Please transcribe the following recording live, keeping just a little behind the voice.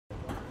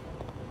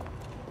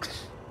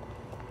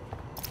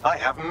I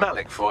have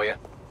Malik for you.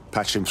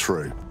 Patch him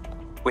through.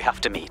 We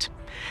have to meet.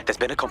 There's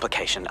been a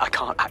complication. I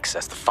can't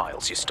access the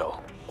files you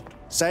stole.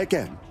 Say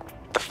again.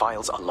 The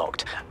files are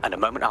logged, and a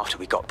moment after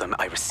we got them,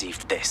 I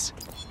received this.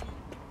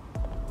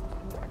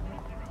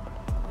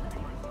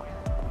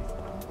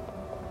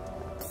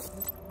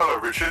 Hello,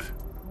 Richard.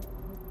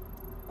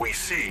 We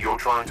see you're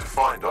trying to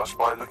find us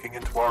by looking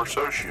into our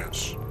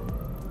associates.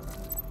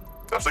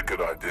 That's a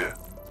good idea.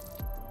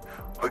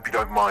 Hope you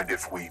don't mind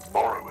if we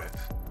borrow it.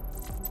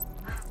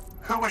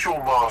 Who was your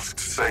masked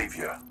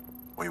savior,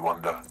 we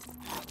wonder?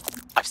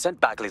 I've sent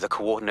Bagley the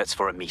coordinates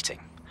for a meeting.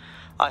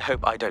 I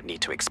hope I don't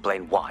need to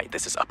explain why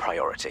this is a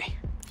priority.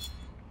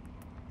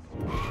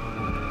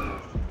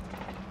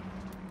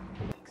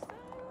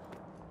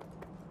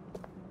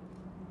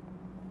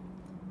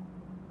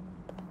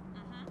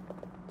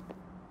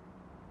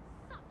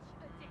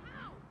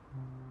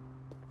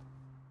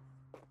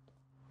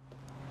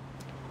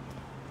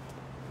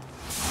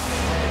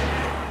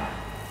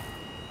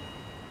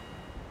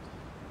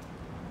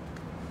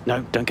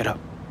 No, don't get up.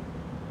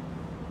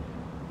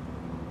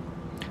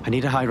 I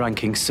need a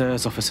high-ranking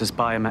SIRS officer's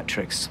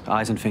biometrics,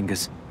 eyes and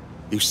fingers.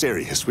 You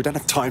serious? We don't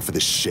have time for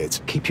this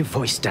shit. Keep your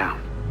voice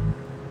down.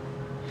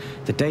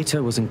 The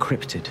data was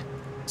encrypted.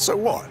 So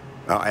what?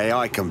 Our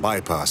AI can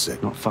bypass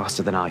it. Not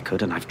faster than I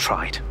could, and I've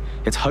tried.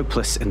 It's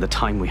hopeless in the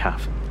time we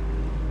have.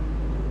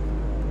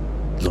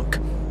 Look,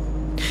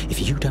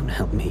 if you don't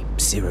help me,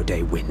 0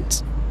 Day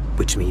wins,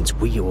 which means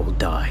we all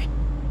die.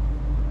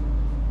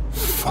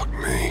 Fuck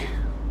me.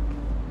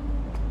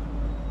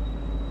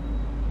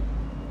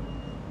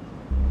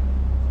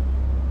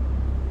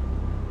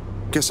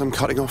 Guess I'm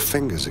cutting off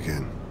fingers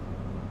again.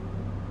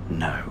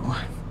 No.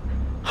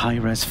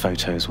 High-res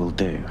photos will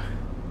do.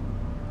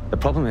 The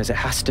problem is it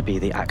has to be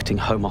the acting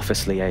Home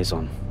Office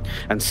liaison,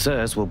 and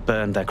SIRS will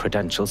burn their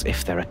credentials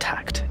if they're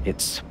attacked.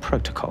 It's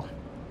protocol.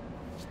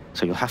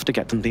 So you'll have to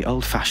get them the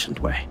old-fashioned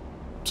way.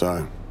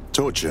 So,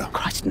 torture?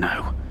 Christ,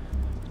 no.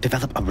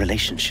 Develop a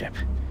relationship.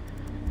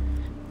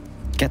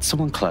 Get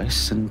someone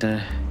close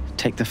and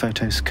take the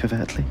photos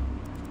covertly.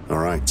 All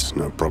right,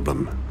 no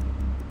problem.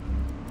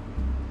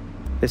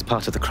 This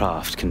part of the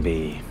craft can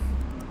be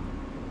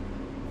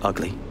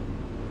ugly.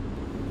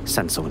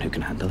 Send someone who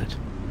can handle it.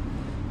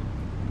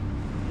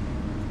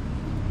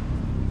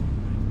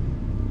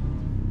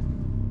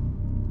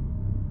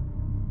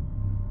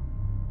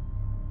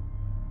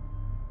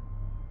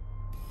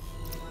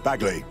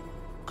 Bagley,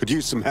 could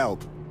use some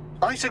help.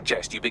 I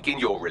suggest you begin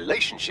your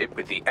relationship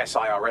with the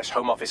SIRS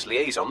Home Office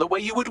liaison the way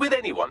you would with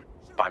anyone,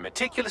 by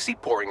meticulously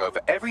poring over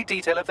every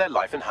detail of their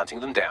life and hunting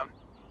them down.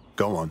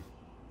 Go on.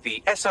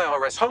 The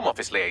SIRS Home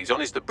Office liaison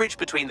is the bridge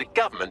between the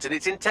government and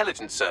its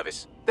intelligence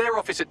service. Their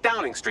office at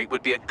Downing Street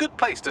would be a good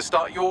place to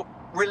start your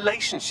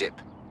relationship.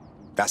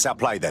 That's our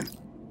play then.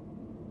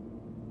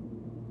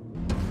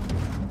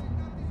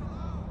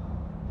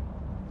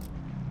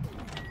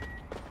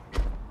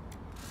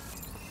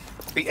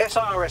 The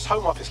SIRS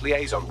Home Office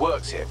liaison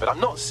works here, but I'm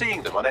not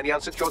seeing them on any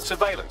unsecured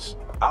surveillance.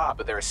 Ah,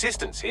 but their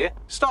assistants here.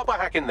 Start by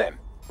hacking them.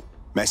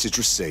 Message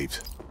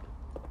received.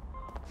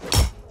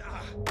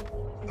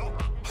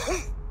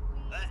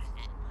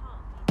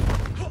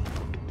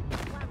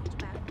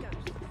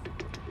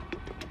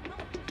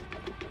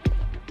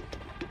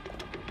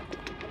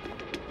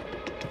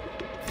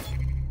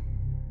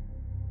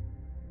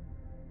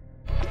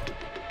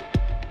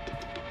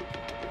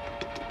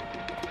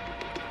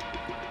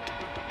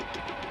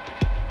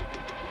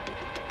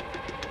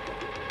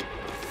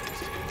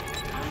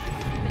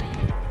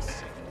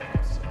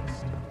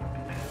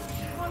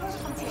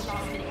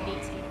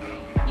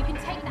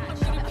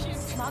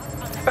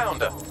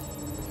 Found her.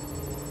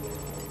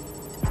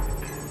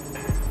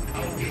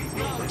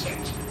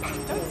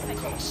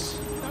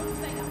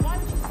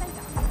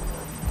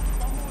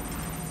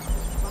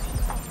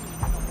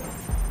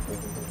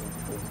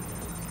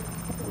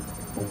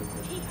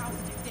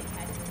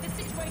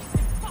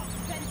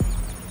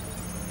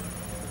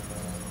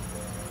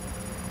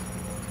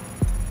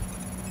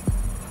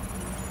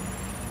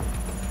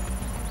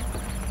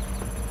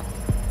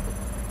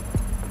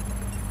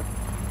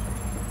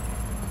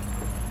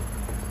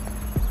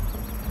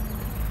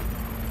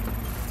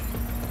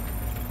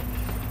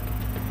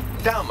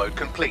 Download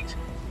complete.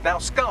 Now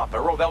scarp her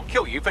or they'll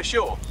kill you for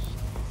sure.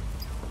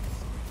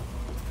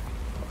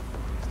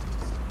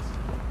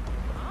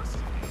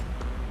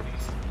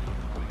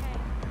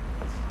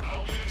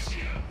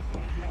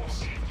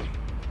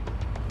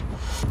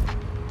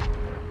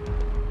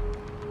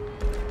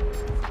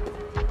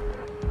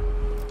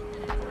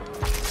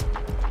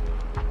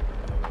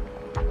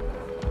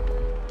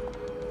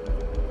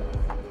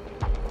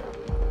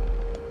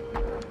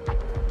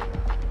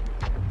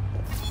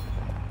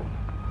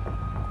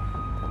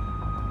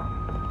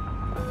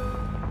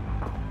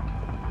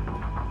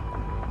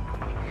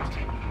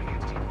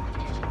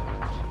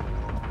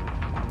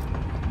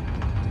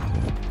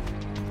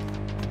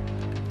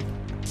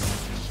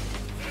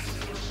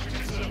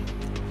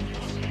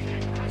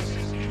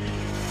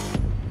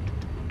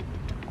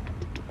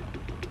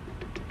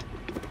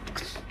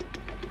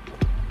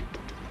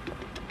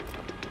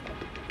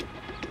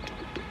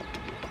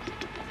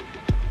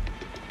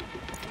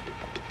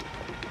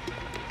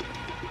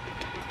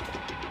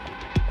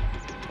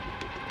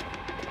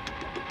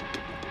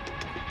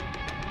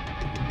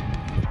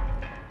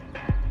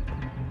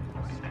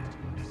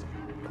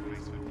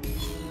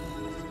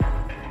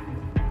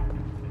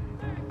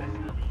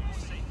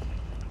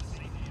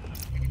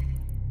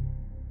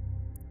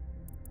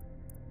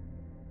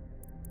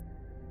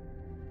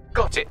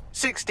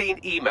 16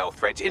 email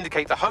threads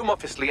indicate the Home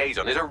Office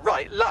liaison is a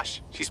right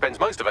lush. She spends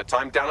most of her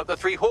time down at the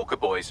Three Hawker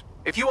Boys.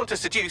 If you want to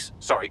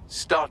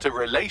start a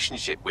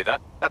relationship with her,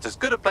 that's as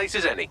good a place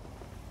as any.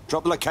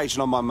 Drop the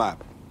location on my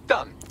map.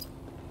 Done.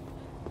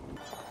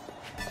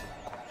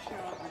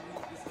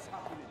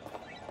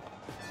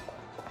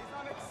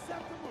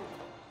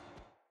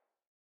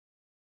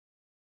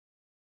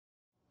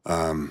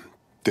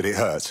 Did it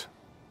hurt?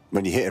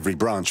 When you hit every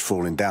branch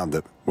falling down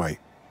that... Wait,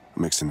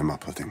 I'm mixing them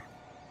up, I think.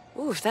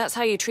 Ooh, if that's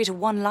how you treat a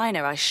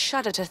one-liner, I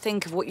shudder to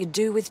think of what you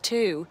do with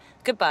two.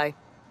 Goodbye.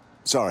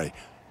 Sorry.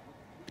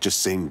 It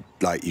just seemed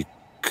like you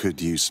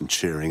could use some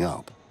cheering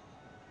up.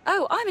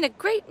 Oh, I'm in a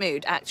great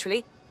mood,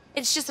 actually.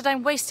 It's just that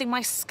I'm wasting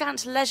my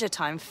scant leisure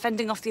time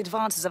fending off the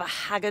advances of a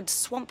haggard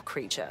swamp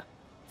creature.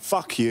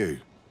 Fuck you.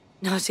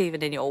 Not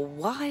even in your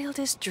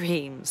wildest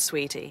dreams,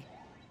 sweetie.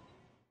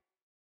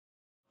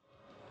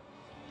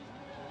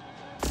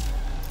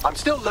 I'm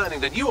still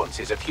learning the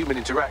nuances of human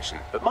interaction,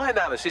 but my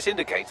analysis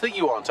indicates that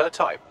you aren't her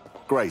type.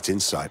 Great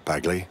insight,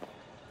 Bagley.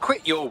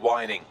 Quit your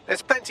whining.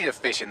 There's plenty of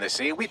fish in the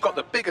sea, and we've got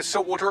the biggest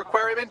saltwater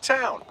aquarium in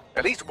town.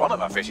 At least one of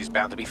our fish is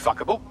bound to be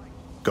fuckable.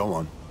 Go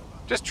on.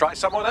 Just try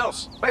someone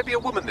else. Maybe a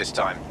woman this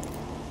time.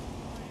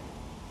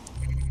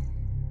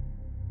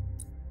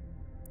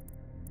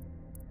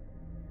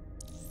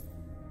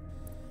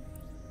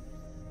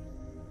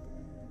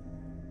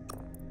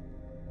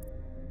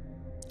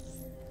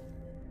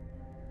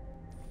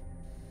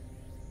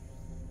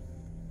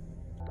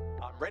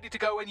 I'm ready to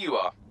go when you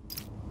are.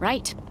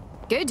 Right.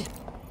 Good.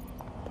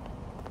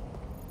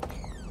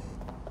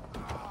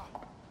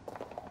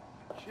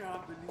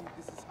 Can't believe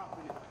this is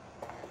happening.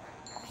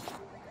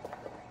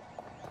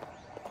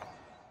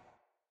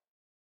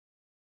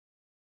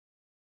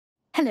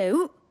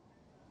 Hello.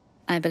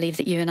 I believe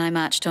that you and I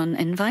matched on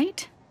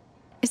invite.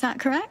 Is that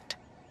correct?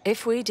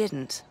 If we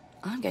didn't,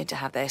 I'm going to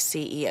have their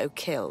CEO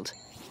killed.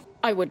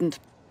 I wouldn't.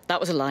 That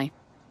was a lie.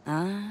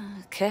 Ah,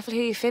 careful who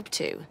you fib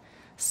to.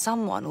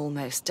 Someone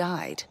almost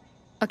died.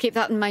 I'll keep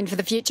that in mind for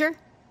the future.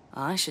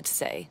 I should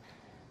say.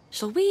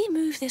 Shall we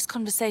move this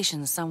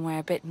conversation somewhere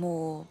a bit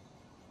more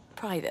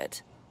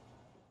private?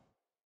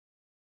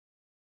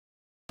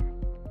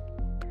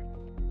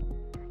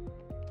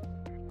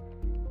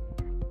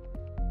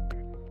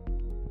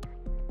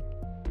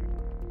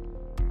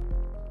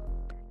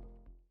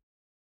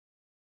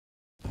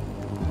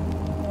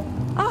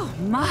 Oh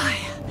my!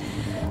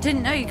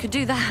 Didn't know you could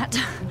do that.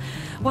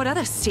 What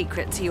other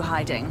secrets are you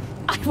hiding?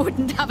 I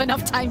wouldn't have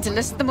enough time to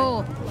list them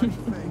all.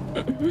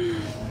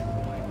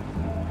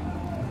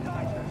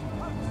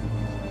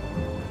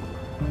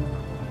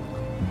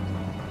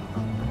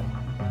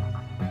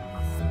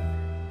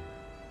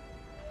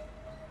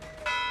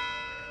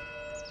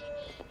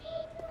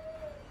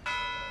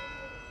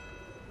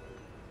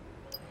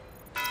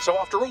 So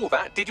after all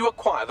that, did you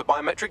acquire the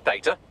biometric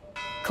data?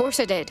 Of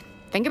course I did.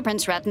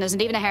 Fingerprints retin isn't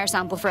even a hair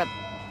sample for a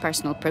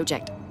personal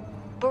project.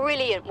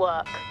 Brilliant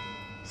work.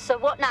 So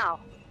what now?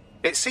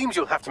 It seems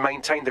you'll have to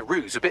maintain the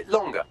ruse a bit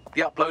longer.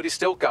 The upload is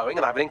still going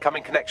and I have an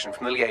incoming connection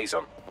from the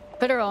liaison.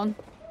 Put her on.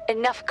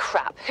 Enough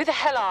crap. Who the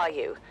hell are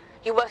you?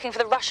 You working for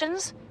the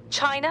Russians?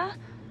 China?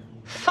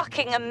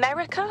 Fucking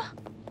America?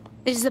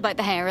 This is about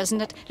the hair,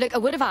 isn't it? Look, I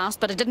would have asked,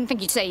 but I didn't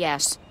think you'd say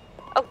yes.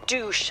 Oh,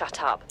 do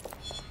shut up.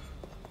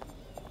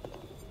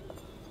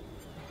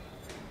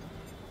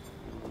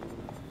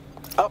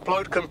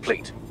 Upload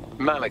complete.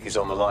 Malik is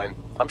on the line.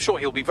 I'm sure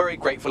he'll be very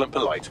grateful and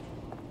polite.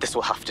 This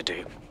will have to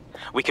do.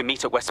 We can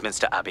meet at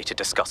Westminster Abbey to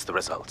discuss the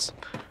results.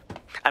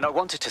 And I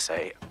wanted to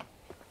say,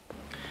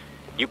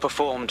 you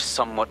performed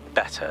somewhat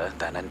better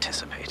than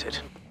anticipated.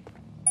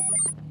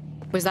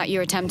 Was that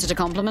your attempt at a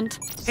compliment?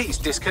 He's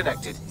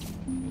disconnected.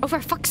 Oh,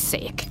 for fuck's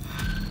sake.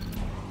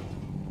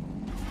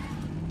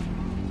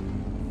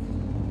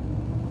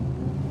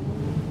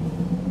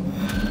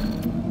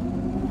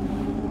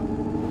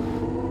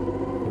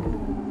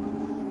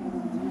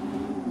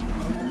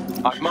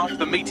 I've marked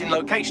the meeting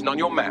location on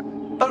your map.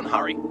 Don't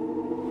hurry.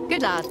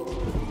 Good lad.